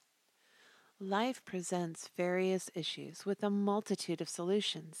Life presents various issues with a multitude of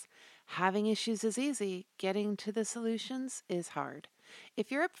solutions. Having issues is easy, getting to the solutions is hard.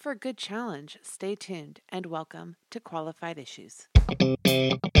 If you're up for a good challenge, stay tuned and welcome to Qualified Issues.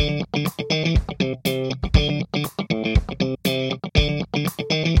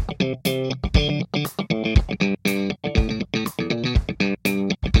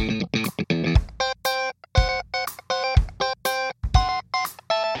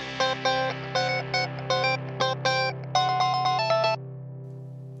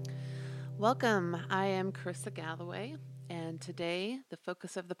 Welcome. I am Carissa Galloway, and today the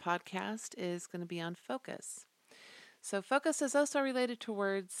focus of the podcast is going to be on focus. So, focus is also related to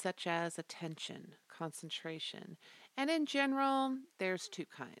words such as attention, concentration, and in general, there's two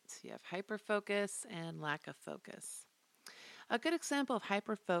kinds. You have hyperfocus and lack of focus. A good example of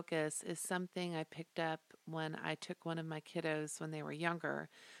hyperfocus is something I picked up when I took one of my kiddos when they were younger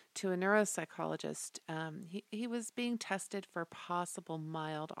to a neuropsychologist. He was being tested for possible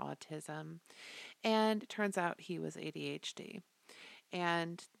mild autism, and it turns out he was ADHD.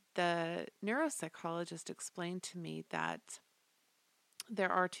 And the neuropsychologist explained to me that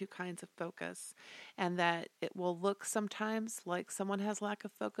there are two kinds of focus, and that it will look sometimes like someone has lack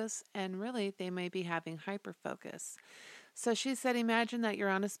of focus, and really they may be having hyperfocus. So she said, imagine that you're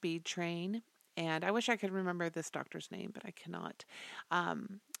on a speed train, and I wish I could remember this doctor's name, but I cannot.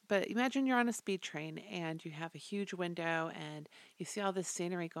 But imagine you're on a speed train and you have a huge window and you see all this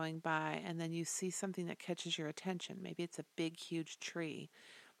scenery going by, and then you see something that catches your attention. Maybe it's a big, huge tree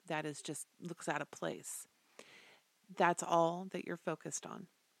that is just looks out of place. That's all that you're focused on.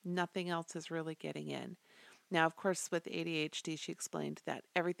 Nothing else is really getting in. Now, of course, with ADHD, she explained that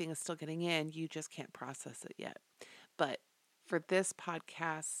everything is still getting in, you just can't process it yet. But for this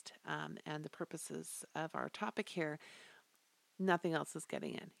podcast and the purposes of our topic here, nothing else is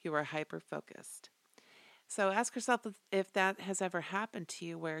getting in. You are hyper focused. So ask yourself if that has ever happened to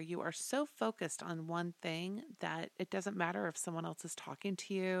you, where you are so focused on one thing that it doesn't matter if someone else is talking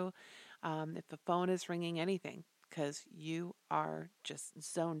to you, if the phone is ringing, anything, because you are just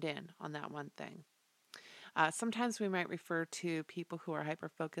zoned in on that one thing. Sometimes we might refer to people who are hyper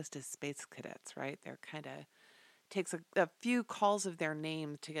focused as space cadets, right? They're kind of takes a few calls of their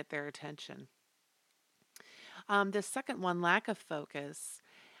name to get their attention. The second one, lack of focus.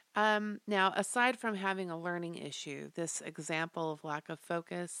 Now, aside from having a learning issue, this example of lack of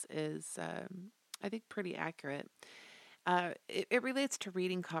focus is, I think, pretty accurate. It relates to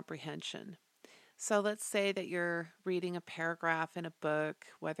reading comprehension. So let's say that you're reading a paragraph in a book,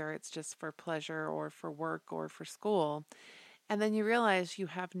 whether it's just for pleasure or for work or for school, and then you realize you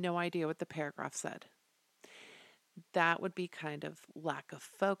have no idea what the paragraph said. That would be kind of lack of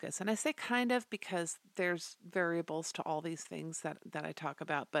focus. And I say kind of because there's variables to all these things that I talk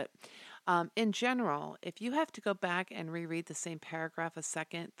about. But in general, if you have to go back and reread the same paragraph a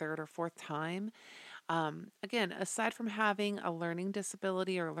second, third, or fourth time, again, aside from having a learning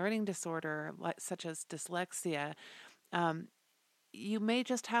disability or learning disorder, such as dyslexia, you may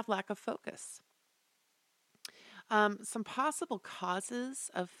just have lack of focus. Some possible causes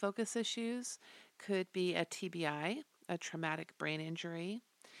of focus issues could be a TBI, a traumatic brain injury.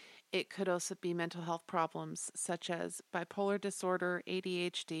 It could also be mental health problems such as bipolar disorder,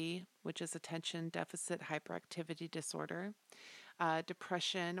 ADHD, which is attention deficit hyperactivity disorder,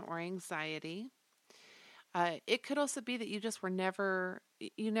 depression or anxiety. It could also be that you just you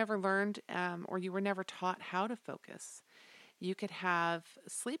never learned or you were never taught how to focus. You could have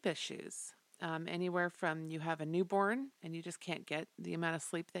sleep issues. Anywhere from you have a newborn and you just can't get the amount of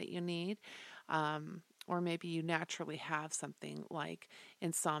sleep that you need, or maybe you naturally have something like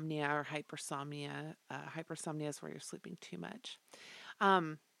insomnia or hypersomnia. Hypersomnia is where you're sleeping too much.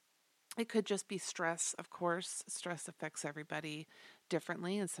 It could just be stress, of course. Stress affects everybody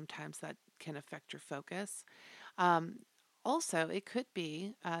differently, and sometimes that can affect your focus. Also, it could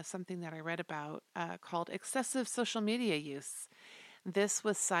be something that I read about called excessive social media use. This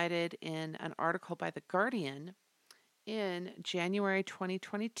was cited in an article by The Guardian in January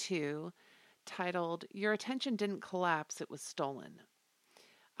 2022 titled, "Your Attention Didn't Collapse, It Was Stolen."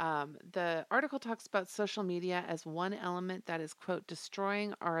 The article talks about social media as one element that is, quote,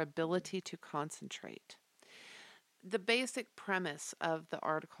 destroying our ability to concentrate. The basic premise of the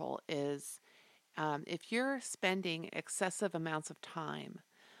article is if you're spending excessive amounts of time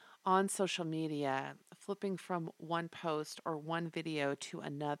on social media, flipping from one post or one video to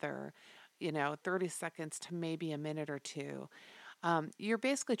another, 30 seconds to maybe a minute or two, you're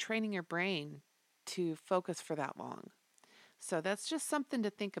basically training your brain to focus for that long. So that's just something to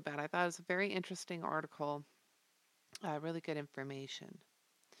think about. I thought it was a very interesting article, really good information.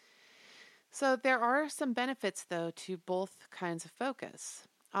 So there are some benefits, though, to both kinds of focus.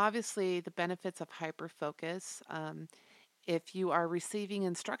 Obviously, the benefits of hyperfocus. If you are receiving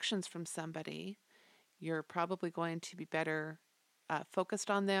instructions from somebody, you're probably going to be better focused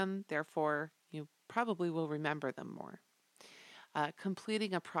on them. Therefore, you probably will remember them more.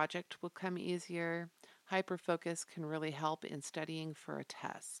 Completing a project will come easier. Hyperfocus can really help in studying for a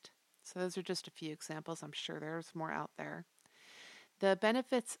test. So, those are just a few examples. I'm sure there's more out there. The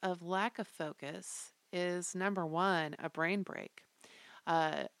benefits of lack of focus is number one, a brain break.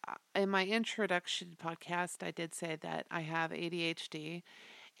 Uh, in my introduction podcast, I did say that I have ADHD,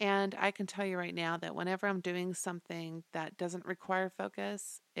 and I can tell you right now that whenever I'm doing something that doesn't require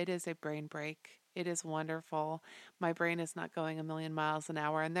focus, it is a brain break. It is wonderful. My brain is not going a million miles an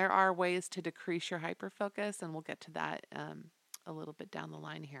hour, and there are ways to decrease your hyperfocus, and we'll get to that a little bit down the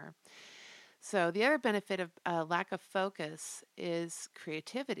line here. So, the other benefit of lack of focus is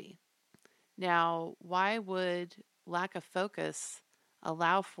creativity. Now, why would lack of focus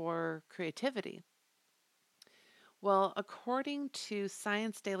allow for creativity? Well, according to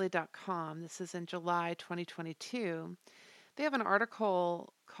ScienceDaily.com, this is in July 2022, they have an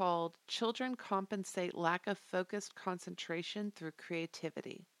article called Children Compensate Lack of Focused Concentration Through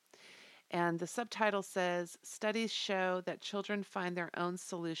Creativity. And the subtitle says, Studies show that children find their own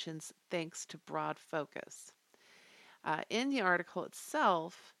solutions thanks to broad focus. In the article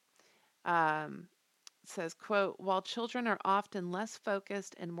itself, um, it says, quote, while children are often less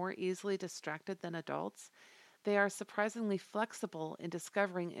focused and more easily distracted than adults, they are surprisingly flexible in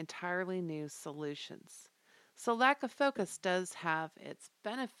discovering entirely new solutions. So lack of focus does have its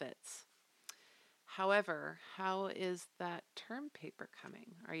benefits. However, how is that term paper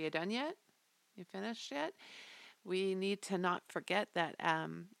coming? Are you done yet? You finished yet? We need to not forget that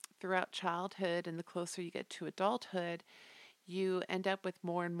throughout childhood and the closer you get to adulthood, you end up with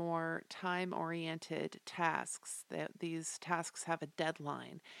more and more time-oriented tasks. These tasks have a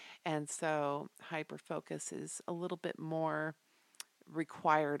deadline, and so hyperfocus is a little bit more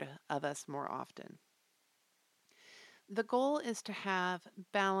required of us more often. The goal is to have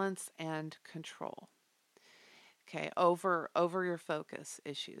balance and control, okay, over your focus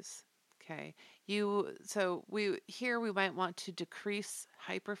issues. Okay. We might want to decrease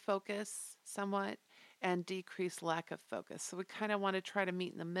hyperfocus somewhat and decrease lack of focus. So we kind of want to try to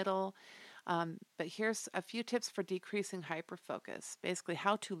meet in the middle. But here's a few tips for decreasing hyperfocus. Basically,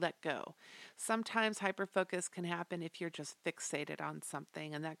 how to let go. Sometimes hyperfocus can happen if you're just fixated on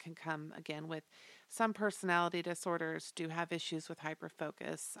something, and that can come again with some personality disorders do have issues with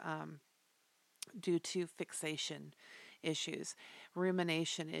hyperfocus due to fixation issues,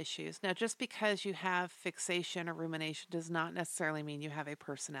 rumination issues. Now, just because you have fixation or rumination does not necessarily mean you have a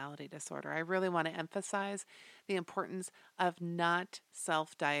personality disorder. I really want to emphasize the importance of not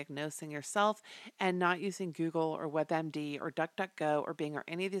self-diagnosing yourself and not using Google or WebMD or DuckDuckGo or Bing or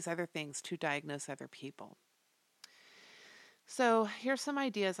any of these other things to diagnose other people. So, here's some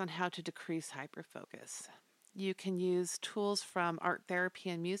ideas on how to decrease hyperfocus. You can use tools from art therapy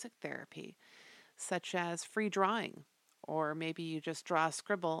and music therapy, such as free drawing, or maybe you just draw a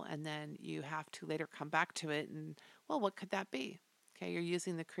scribble and then you have to later come back to it and, well, what could that be? Okay, you're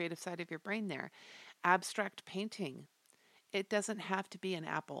using the creative side of your brain there. Abstract painting. It doesn't have to be an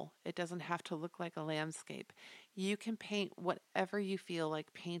apple. It doesn't have to look like a landscape. You can paint whatever you feel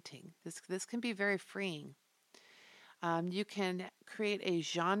like painting. This can be very freeing. You can create a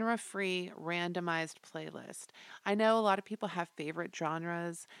genre-free randomized playlist. I know a lot of people have favorite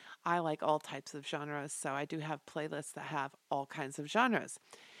genres. I like all types of genres, so I do have playlists that have all kinds of genres.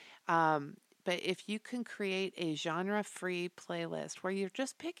 But if you can create a genre-free playlist where you're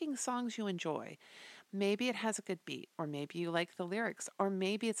just picking songs you enjoy, maybe it has a good beat, or maybe you like the lyrics, or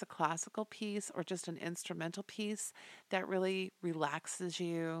maybe it's a classical piece or just an instrumental piece that really relaxes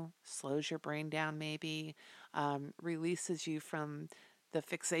you, slows your brain down maybe, releases you from the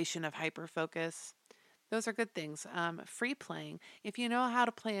fixation of hyperfocus. Those are good things. Free playing. If you know how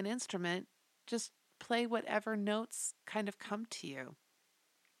to play an instrument, just play whatever notes kind of come to you.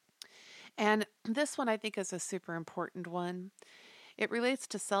 And this one I think is a super important one. It relates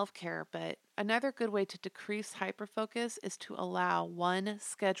to self-care, but another good way to decrease hyperfocus is to allow one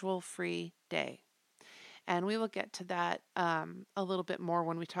schedule-free day. And we will get to that a little bit more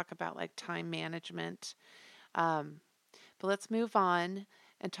when we talk about like time management. But let's move on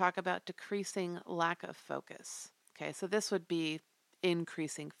and talk about decreasing lack of focus. Okay, so this would be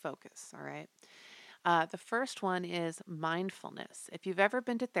increasing focus, all right? The first one is mindfulness. If you've ever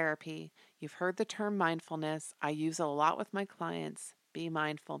been to therapy, you've heard the term mindfulness. I use it a lot with my clients. be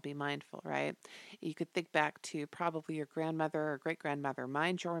mindful, right? You could think back to probably your grandmother or great grandmother,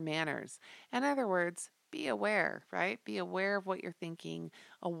 mind your manners. In other words, be aware, right? Be aware of what you're thinking,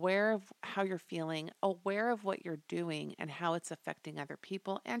 aware of how you're feeling, aware of what you're doing and how it's affecting other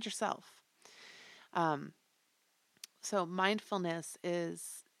people and yourself. Um, so mindfulness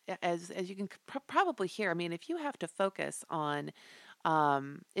is, as you can probably hear, I mean, if you have to focus on,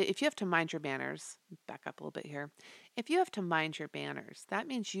 if you have to mind your manners, back up a little bit here. If you have to mind your manners, that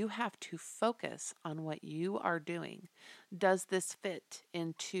means you have to focus on what you are doing. Does this fit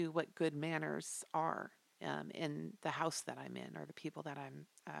into what good manners are in the house that I'm in or the people that I'm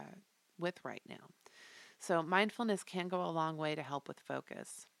with right now? So mindfulness can go a long way to help with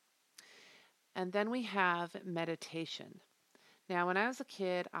focus. And then we have meditation. Now, when I was a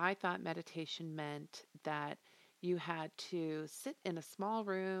kid, I thought meditation meant that you had to sit in a small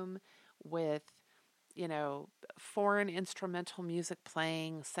room with, you know, foreign instrumental music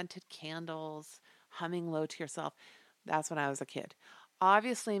playing, scented candles, humming low to yourself. That's when I was a kid.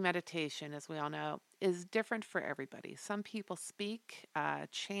 Obviously, meditation, as we all know, is different for everybody. Some people speak,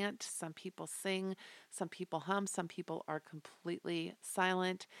 chant, some people sing, some people hum, some people are completely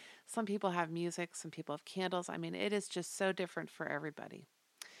silent, some people have music, some people have candles. I mean, it is just so different for everybody.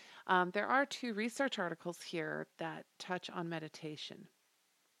 There are two research articles here that touch on meditation.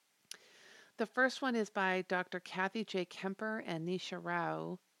 The first one is by Dr. Kathy J. Kemper and Nisha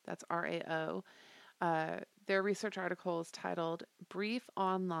Rao, that's RAO. Their research article is titled Brief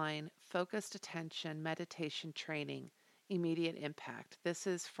Online Focused Attention Meditation Training Immediate Impact. This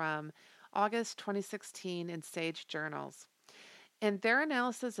is from August 2016 in Sage Journals. In their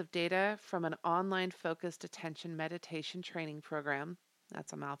analysis of data from an online focused attention meditation training program,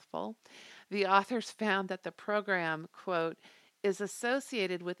 that's a mouthful, the authors found that the program, quote, is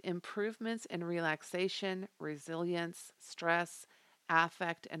associated with improvements in relaxation, resilience, stress,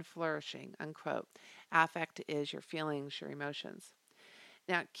 affect, and flourishing, unquote. Affect is your feelings, your emotions.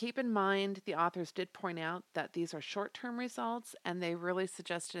 Now, keep in mind, the authors did point out that these are short term results, and they really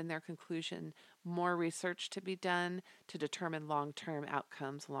suggested in their conclusion more research to be done to determine long term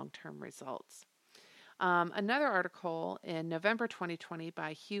outcomes, long term results. Another article in November 2020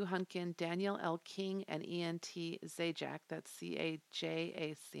 by Hugh Hunkin, Daniel L. King, and Ian T. Zajac, that's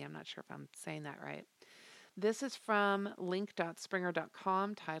Cajac, I'm not sure if I'm saying that right. This is from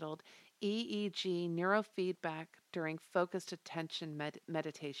link.springer.com titled EEG Neurofeedback During Focused Attention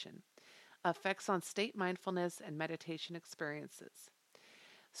Meditation Effects on State Mindfulness and Meditation Experiences.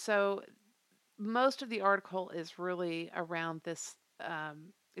 So, most of the article is really around this,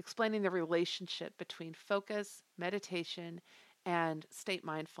 explaining the relationship between focus, meditation, and state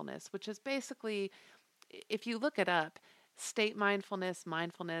mindfulness, which is basically, if you look it up, state mindfulness,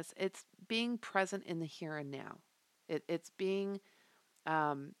 it's being present in the here and now. It's being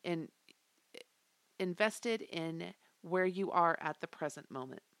in, invested in where you are at the present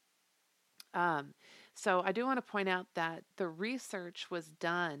moment. Um, so I do want to point out that the research was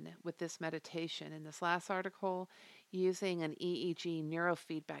done with this meditation in this last article using an EEG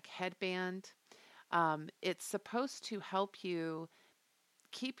neurofeedback headband. It's supposed to help you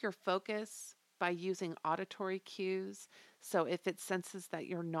keep your focus by using auditory cues. So if it senses that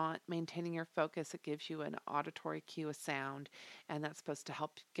you're not maintaining your focus, it gives you an auditory cue, a sound, and that's supposed to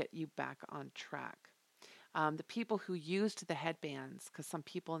help get you back on track. The people who used the headbands, because some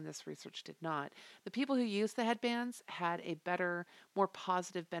people in this research did not, the people who used the headbands had a better, more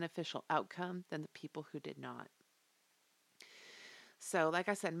positive, beneficial outcome than the people who did not. So, like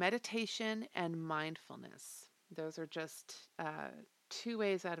I said, meditation and mindfulness, those are just two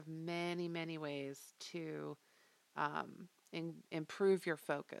ways out of many, many ways to improve your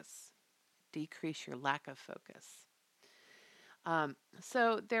focus, decrease your lack of focus.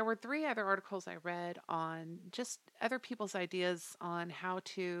 So there were three other articles I read on just other people's ideas on how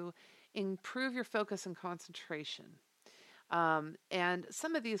to improve your focus and concentration. And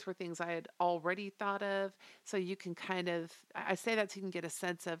some of these were things I had already thought of. So you can kind of, I say that so you can get a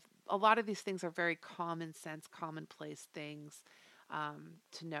sense of a lot of these things are very common sense, commonplace things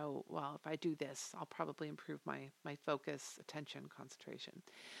to know, well, if I do this, I'll probably improve my focus, attention, concentration.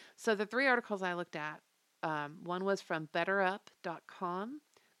 So the three articles I looked at, one was from betterup.com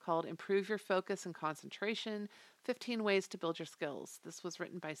called Improve Your Focus and Concentration, 15 Ways to Build Your Skills. This was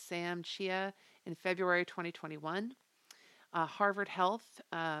written by Sam Chia in February 2021. Harvard Health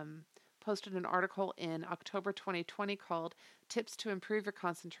posted an article in October 2020 called Tips to Improve Your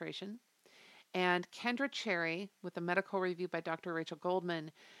Concentration. And Kendra Cherry, with a medical review by Dr. Rachel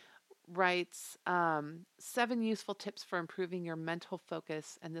Goldman, writes 7 useful tips for improving your mental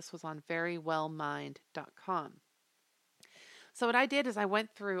focus, and this was on verywellmind.com. So what I did is I went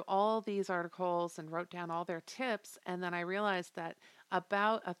through all these articles and wrote down all their tips, and then I realized that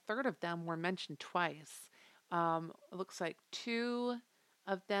about a third of them were mentioned twice. It looks like two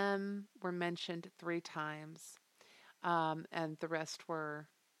of them were mentioned three times, and the rest were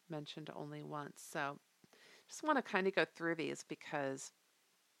mentioned only once. So just want to kind of go through these because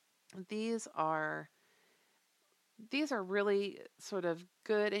these are these are really sort of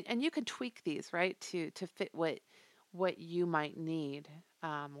good, and you can tweak these, right, to fit what you might need,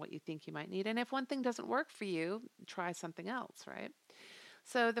 what you think you might need. And if one thing doesn't work for you, try something else, right?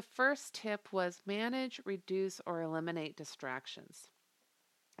 So the first tip was manage, reduce, or eliminate distractions.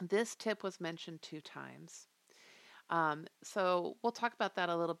 This tip was mentioned two times. So we'll talk about that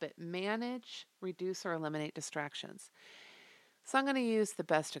a little bit. Manage, reduce, or eliminate distractions. So I'm going to use the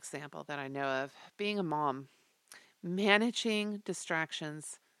best example that I know of, being a mom, managing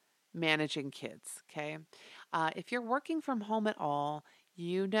distractions, managing kids. Okay. If you're working from home at all,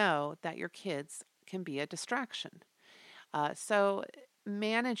 you know that your kids can be a distraction. So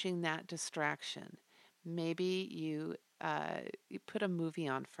managing that distraction, maybe you put a movie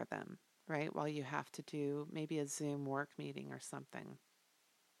on for them, right, while you have to do maybe a Zoom work meeting or something.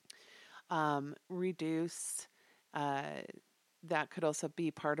 Reduce. Uh, that could also be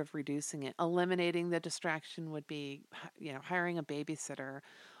part of reducing it. Eliminating the distraction would be, hiring a babysitter,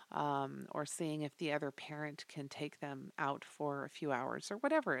 or seeing if the other parent can take them out for a few hours or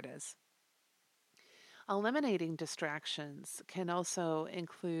whatever it is. Eliminating distractions can also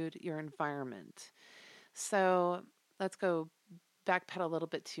include your environment. So let's go backpedal a little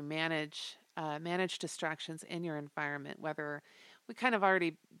bit to manage distractions in your environment. Whether we kind of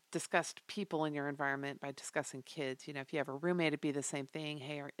already discussed people in your environment by discussing kids. If you have a roommate, it'd be the same thing.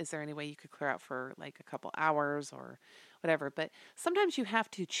 Hey, is there any way you could clear out for like a couple hours or whatever? But sometimes you have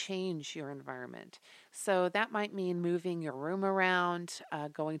to change your environment. So that might mean moving your room around,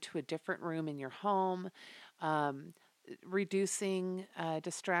 going to a different room in your home. Um, Reducing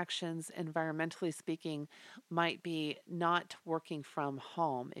distractions, environmentally speaking, might be not working from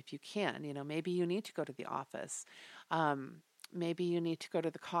home if you can. Maybe you need to go to the office. Um, Maybe you need to go to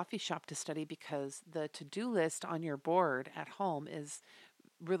the coffee shop to study because the to-do list on your board at home is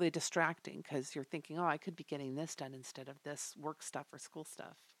really distracting because you're thinking, oh, I could be getting this done instead of this work stuff or school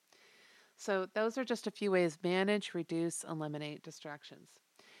stuff. So those are just a few ways: manage, reduce, eliminate distractions.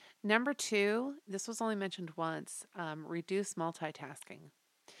 Number two, this was only mentioned once, reduce multitasking.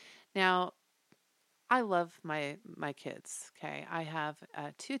 Now, I love my kids. Okay, I have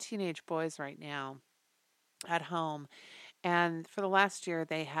two teenage boys right now at home, and for the last year,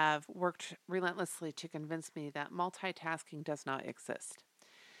 they have worked relentlessly to convince me that multitasking does not exist.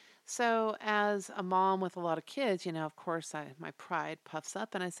 So, as a mom with a lot of kids, of course, my pride puffs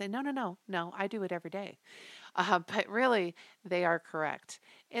up, and I say, no, no, no, no, I do it every day. But really, they are correct.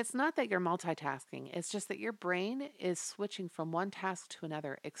 It's not that you're multitasking, it's just that your brain is switching from one task to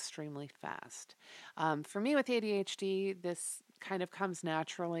another extremely fast. For me with ADHD, this kind of comes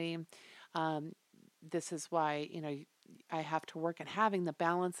naturally. Um, this is why, I have to work at having the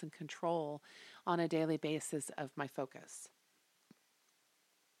balance and control on a daily basis of my focus.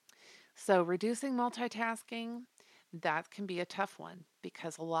 So, reducing multitasking, that can be a tough one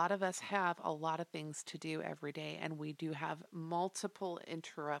because a lot of us have a lot of things to do every day and we do have multiple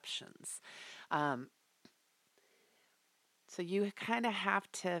interruptions. Um, so, you kind of have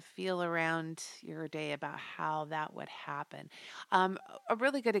to feel around your day about how that would happen. A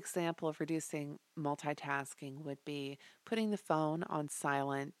really good example of reducing multitasking would be putting the phone on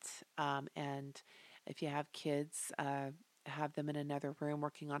silent, and if you have kids, have them in another room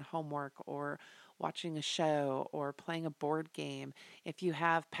working on homework or watching a show or playing a board game. If you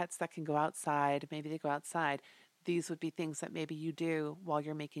have pets that can go outside, maybe they go outside. These would be things that maybe you do while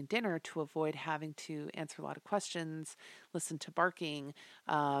you're making dinner to avoid having to answer a lot of questions, listen to barking,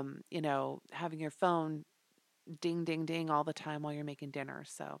 having your phone ding, ding, ding all the time while you're making dinner.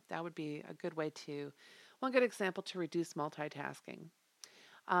 So that would be a good way one good example to reduce multitasking.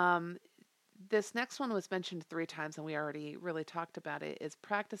 Um, this next one was mentioned three times, and we already really talked about it, is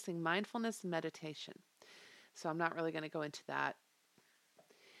practicing mindfulness meditation. So I'm not really going to go into that.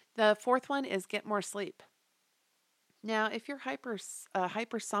 The fourth one is get more sleep. Now, if you're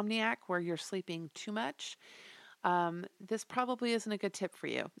hypersomniac where you're sleeping too much, this probably isn't a good tip for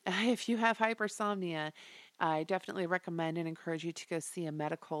you. If you have hypersomnia, I definitely recommend and encourage you to go see a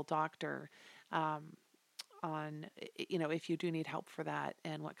medical doctor, um, on, if you do need help for that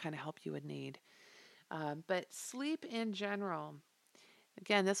and what kind of help you would need. But sleep in general,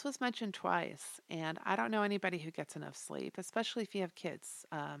 again, this was mentioned twice, and I don't know anybody who gets enough sleep, especially if you have kids.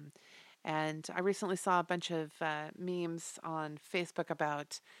 And I recently saw a bunch of memes on Facebook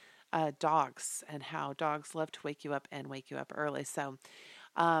about dogs and how dogs love to wake you up and wake you up early. So,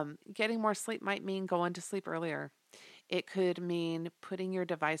 getting more sleep might mean going to sleep earlier. It could mean putting your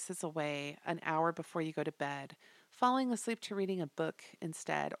devices away an hour before you go to bed, falling asleep to reading a book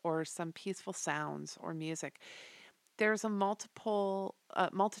instead, or some peaceful sounds or music. There's a multitude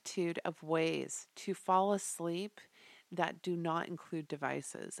of ways to fall asleep that do not include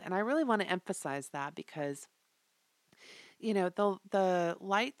devices. And I really want to emphasize that because the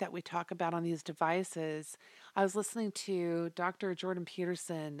light that we talk about on these devices. I was listening to Dr. Jordan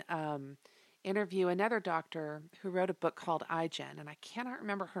Peterson interview another doctor who wrote a book called iGen, and I cannot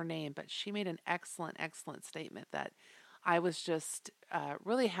remember her name, but she made an excellent statement that I was just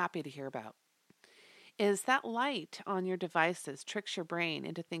really happy to hear about. Is that light on your devices tricks your brain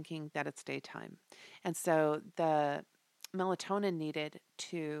into thinking that it's daytime, and so melatonin needed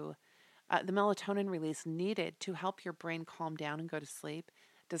to the melatonin release needed to help your brain calm down and go to sleep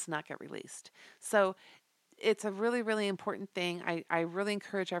does not get released. So it's a really important thing. I really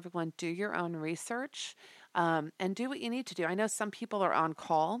encourage everyone, do your own research and do what you need to do. I know some people are on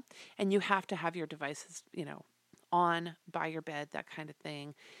call and you have to have your devices, on by your bed, that kind of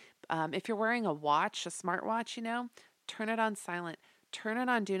thing. If you're wearing a watch, a smartwatch, turn it on silent. Turn it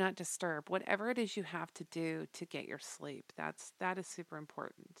on do not disturb. Whatever it is you have to do to get your sleep. That is super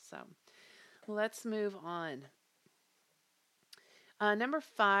important. So let's move on. Number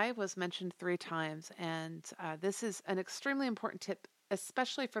 5 was mentioned 3 times, and this is an extremely important tip,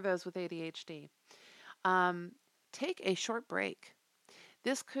 especially for those with ADHD. Um, Take a short break.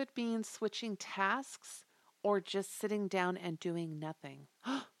 This could mean switching tasks or just sitting down and doing nothing.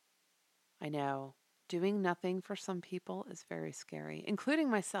 I know. Doing nothing for some people is very scary, including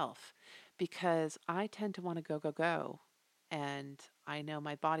myself, because I tend to want to go, go, go. And I know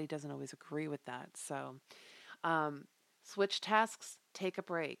my body doesn't always agree with that. So, um, switch tasks, take a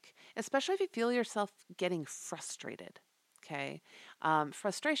break, especially if you feel yourself getting frustrated. Okay.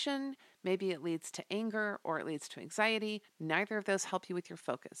 Frustration, maybe it leads to anger or it leads to anxiety. Neither of those help you with your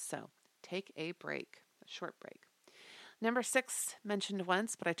focus. So, take a break, a short break. Number 6, mentioned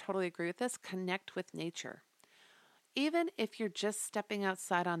once, but I totally agree with this, connect with nature. Even if you're just stepping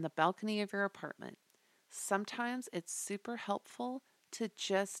outside on the balcony of your apartment, sometimes it's super helpful to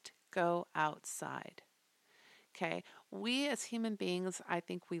just go outside. Okay, we as human beings, I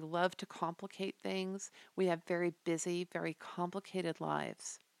think we love to complicate things. We have very busy, very complicated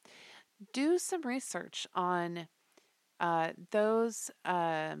lives. Do some research on those,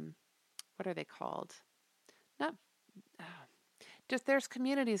 what are they called? Not just there's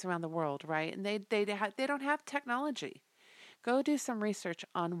communities around the world, right? And they don't have technology. Go do some research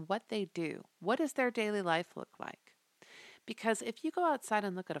on what they do. What does their daily life look like? Because if you go outside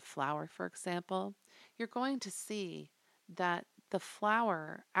and look at a flower, for example, you're going to see that the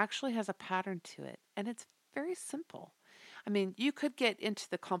flower actually has a pattern to it, and it's very simple. I mean, you could get into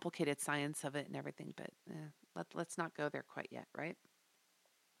the complicated science of it and everything, but let's not go there quite yet, right?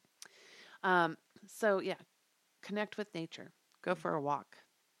 Um, so, yeah, connect with nature. Go for a walk.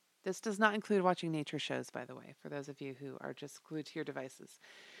 This does not include watching nature shows, by the way, for those of you who are just glued to your devices.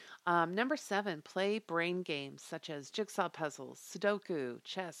 Number 7, play brain games such as jigsaw puzzles, Sudoku,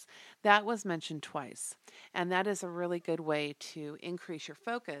 chess. That was mentioned twice. And that is a really good way to increase your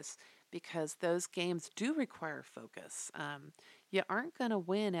focus because those games do require focus. You aren't going to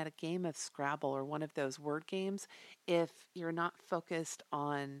win at a game of Scrabble or one of those word games if you're not focused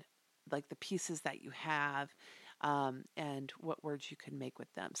on like the pieces that you have and what words you can make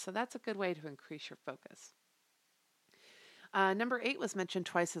with them. So that's a good way to increase your focus. Number 8 was mentioned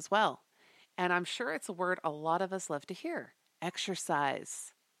twice as well. And I'm sure it's a word a lot of us love to hear: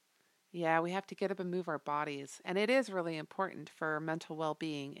 exercise. Yeah, we have to get up and move our bodies. And it is really important for mental well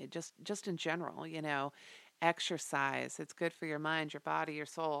being, just in general, exercise. It's good for your mind, your body, your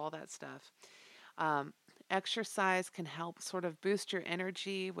soul, all that stuff. Um, Exercise can help sort of boost your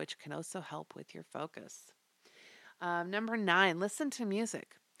energy, which can also help with your focus. Number 9, listen to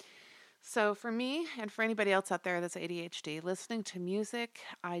music. So, for me and for anybody else out there that's ADHD, listening to music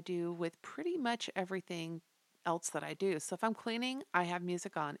I do with pretty much everything else that I do. So, if I'm cleaning, I have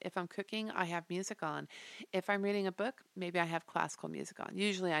music on. If I'm cooking, I have music on. If I'm reading a book, maybe I have classical music on.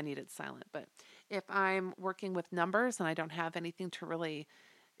 Usually I need it silent. But if I'm working with numbers and I don't have anything to really,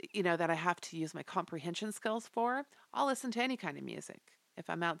 that I have to use my comprehension skills for, I'll listen to any kind of music. If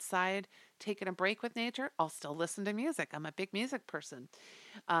I'm outside taking a break with nature, I'll still listen to music. I'm a big music person.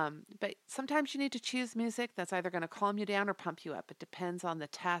 But sometimes you need to choose music that's either going to calm you down or pump you up. It depends on the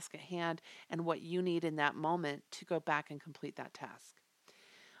task at hand and what you need in that moment to go back and complete that task.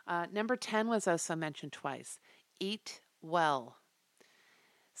 Number 10 was also mentioned twice. Eat well.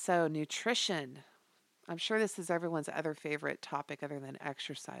 So, nutrition. I'm sure this is everyone's other favorite topic other than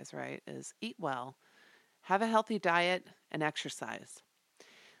exercise, right? Is eat well, have a healthy diet, and exercise.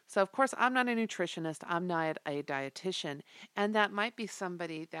 So, of course, I'm not a nutritionist, I'm not a dietitian, and that might be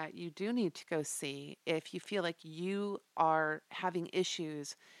somebody that you do need to go see if you feel like you are having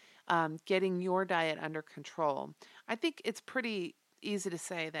issues getting your diet under control. I think it's pretty easy to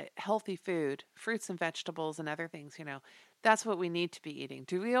say that healthy food, fruits and vegetables and other things, that's what we need to be eating.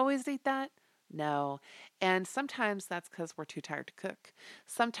 Do we always eat that? No. And sometimes that's because we're too tired to cook.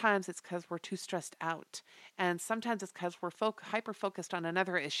 Sometimes it's because we're too stressed out. And sometimes it's because we're hyper focused on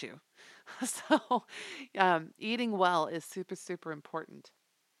another issue. So, eating well is super, super important.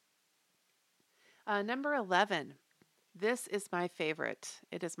 Number 11. This is my favorite.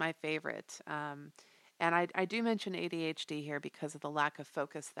 It is my favorite. And I do mention ADHD here because of the lack of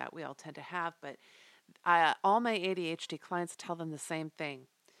focus that we all tend to have, but all my ADHD clients tell them the same thing.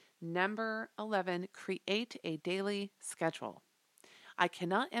 Number 11, create a daily schedule. I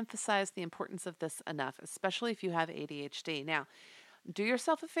cannot emphasize the importance of this enough, especially if you have ADHD. Now, do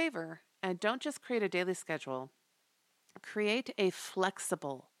yourself a favor and don't just create a daily schedule, create a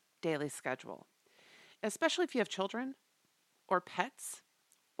flexible daily schedule, especially if you have children or pets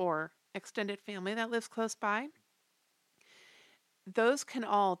or extended family that lives close by. Those can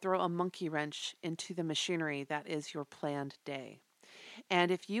all throw a monkey wrench into the machinery that is your planned day.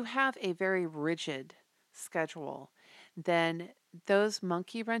 And if you have a very rigid schedule, then those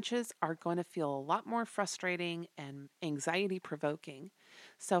monkey wrenches are going to feel a lot more frustrating and anxiety provoking.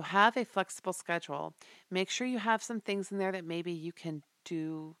 So have a flexible schedule. Make sure you have some things in there that maybe you can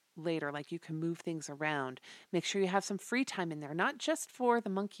do later, like you can move things around. Make sure you have some free time in there, not just for the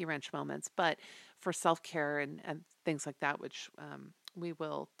monkey wrench moments, but for self care and things like that, which we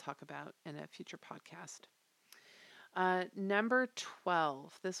will talk about in a future podcast. Number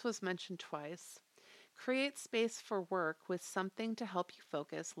 12, this was mentioned twice. Create space for work with something to help you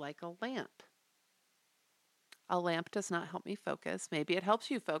focus, like a lamp. A lamp does not help me focus. Maybe it helps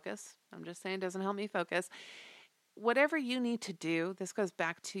you focus. I'm just saying it doesn't help me focus. Whatever you need to do, this goes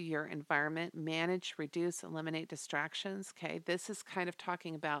back to your environment, manage, reduce, eliminate distractions. Okay, this is kind of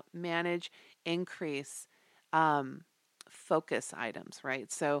talking about manage, increase, focus items,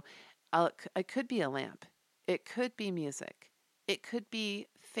 right? So it could be a lamp, it could be music, it could be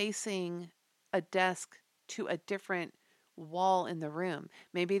facing a desk to a different wall in the room.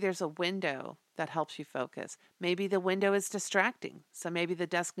 Maybe there's a window that helps you focus. Maybe the window is distracting, so maybe the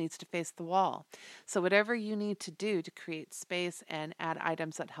desk needs to face the wall. So, whatever you need to do to create space and add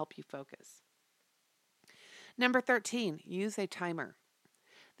items that help you focus. Number 13, use a timer.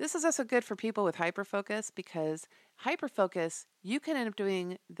 This is also good for people with hyperfocus because hyperfocus, you can end up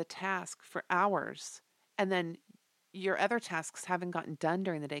doing the task for hours and then your other tasks haven't gotten done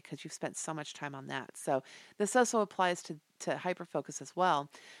during the day because you've spent so much time on that. So this also applies to hyperfocus as well.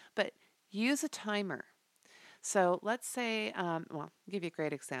 But use a timer. So let's say, I'll give you a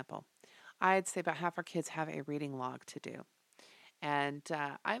great example. I'd say about half our kids have a reading log to do. And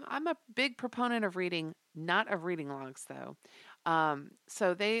I'm a big proponent of reading, not of reading logs though.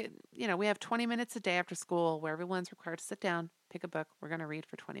 So we have 20 minutes a day after school where everyone's required to sit down, pick a book. We're going to read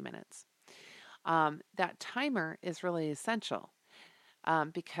for 20 minutes. That timer is really essential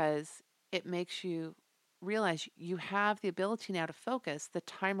because it makes you realize you have the ability now to focus. The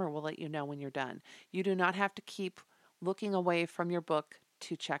timer will let you know when you're done. You do not have to keep looking away from your book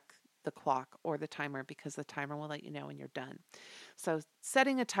to check the clock or the timer because the timer will let you know when you're done. So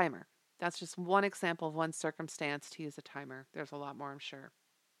setting a timer, that's just one example of one circumstance to use a timer. There's a lot more, I'm sure.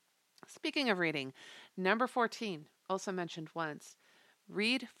 Speaking of reading, number 14, also mentioned once,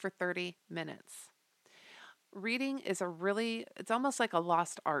 read for 30 minutes. Reading is it's almost like a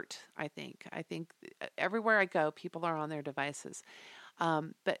lost art, I think. I think everywhere I go, people are on their devices.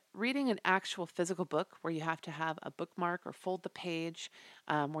 But reading an actual physical book where you have to have a bookmark or fold the page,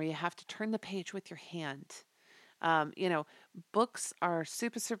 where you have to turn the page with your hand. Books are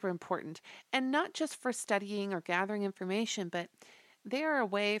super, super important, and not just for studying or gathering information, but they are a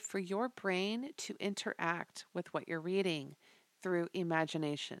way for your brain to interact with what you're reading through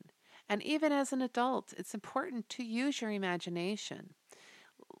imagination. And even as an adult, it's important to use your imagination.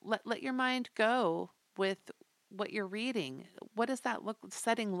 Let your mind go with what you're reading. What does that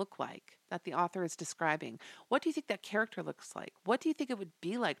setting look like that the author is describing? What do you think that character looks like? What do you think it would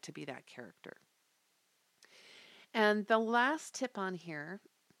be like to be that character? And the last tip on here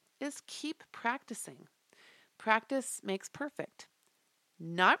is keep practicing. Practice makes perfect.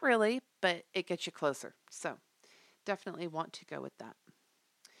 Not really, but it gets you closer. So definitely want to go with that.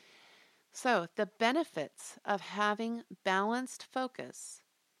 So, the benefits of having balanced focus.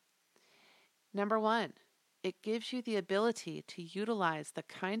 Number one, it gives you the ability to utilize the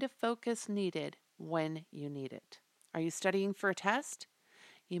kind of focus needed when you need it. Are you studying for a test?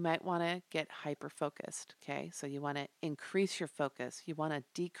 You might want to get hyper focused. Okay, so you want to increase your focus, you want to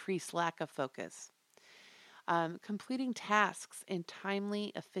decrease lack of focus. Completing tasks in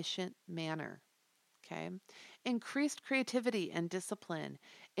timely, efficient manner. Okay, increased creativity and discipline,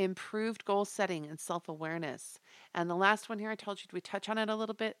 improved goal setting and self awareness. And the last one here, I told you we touch on it a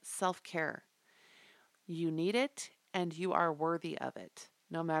little bit, self care. You need it and you are worthy of it,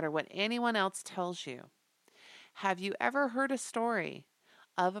 no matter what anyone else tells you. Have you ever heard a story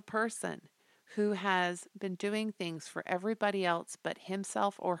of a person who has been doing things for everybody else but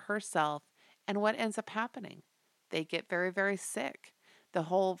himself or herself, and what ends up happening? They get very, very sick. The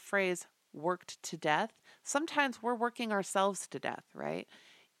whole phrase, worked to death, sometimes we're working ourselves to death, right?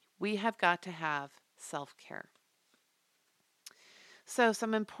 We have got to have self-care. So,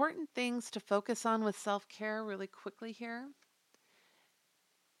 some important things to focus on with self-care really quickly here.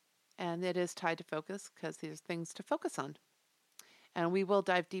 And it is tied to focus because these are things to focus on. And we will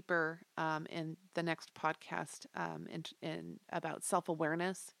dive deeper in the next podcast in about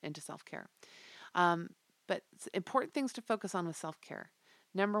self-awareness into self-care. But important things to focus on with self-care.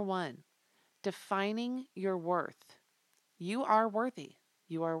 Number one, defining your worth. You are worthy.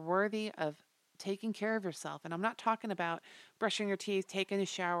 You are worthy of taking care of yourself. And I'm not talking about brushing your teeth, taking a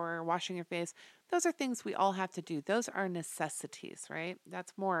shower, washing your face. Those are things we all have to do. Those are necessities, right?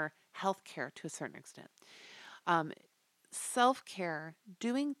 That's more healthcare to a certain extent. Self-care,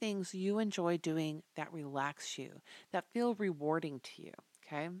 doing things you enjoy doing that relax you, that feel rewarding to you,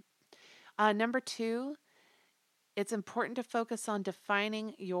 okay? Number two, it's important to focus on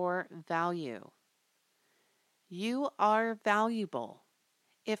defining your value. You are valuable,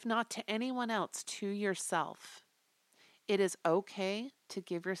 if not to anyone else, to yourself. It is okay to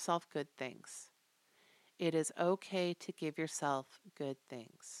give yourself good things. It is okay to give yourself good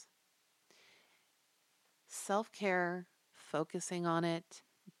things. Self-care, focusing on it,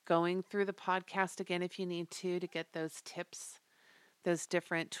 going through the podcast again if you need to get those tips, those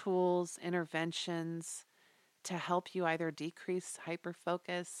different tools, interventions to help you either decrease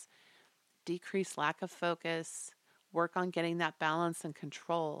hyperfocus, decrease lack of focus, work on getting that balance and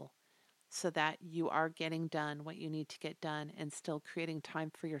control so that you are getting done what you need to get done and still creating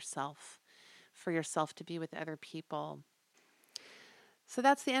time for yourself to be with other people. So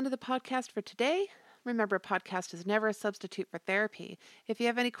that's the end of the podcast for today. Remember, a podcast is never a substitute for therapy. If you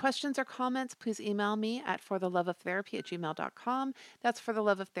have any questions or comments, please email me at fortheloveoftherapy@gmail.com. That's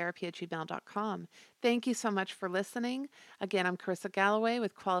fortheloveoftherapy@gmail.com. Thank you so much for listening. Again, I'm Carissa Galloway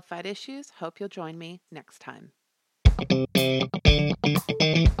with Qualified Issues. Hope you'll join me next time.